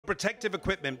protective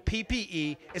equipment,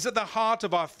 PPE, is at the heart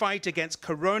of our fight against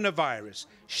coronavirus,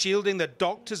 shielding the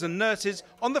doctors and nurses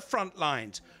on the front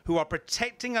lines who are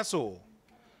protecting us all.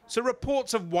 So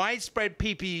reports of widespread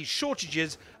PPE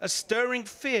shortages are stirring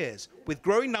fears, with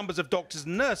growing numbers of doctors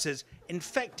and nurses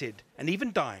infected and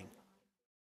even dying.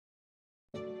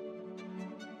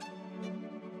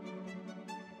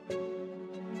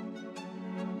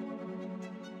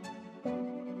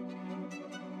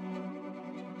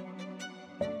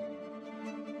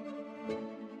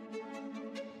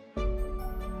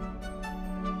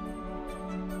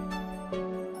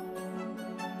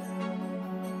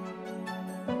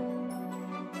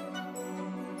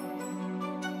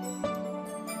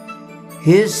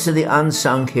 Here's to the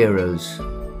unsung heroes,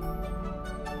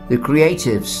 the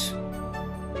creatives,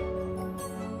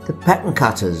 the pattern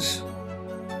cutters,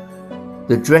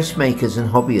 the dressmakers and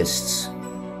hobbyists,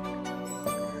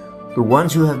 the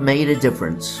ones who have made a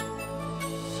difference.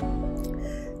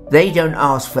 They don't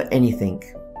ask for anything.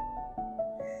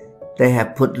 They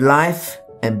have put life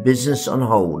and business on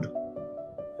hold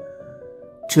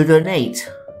to donate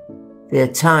their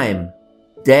time,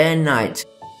 day and night,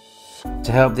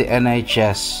 to help the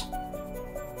NHS.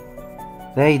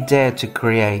 They dare to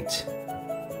create.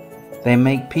 They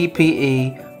make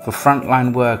PPE for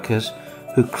frontline workers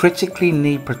who critically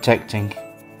need protecting.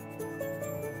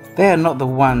 They are not the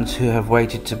ones who have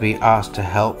waited to be asked to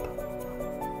help.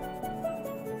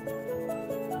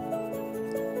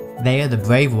 They are the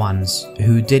brave ones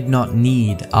who did not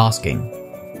need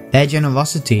asking. Their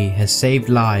generosity has saved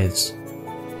lives.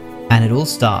 And it all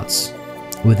starts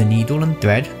with a needle and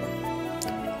thread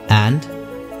and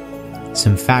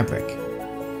some fabric.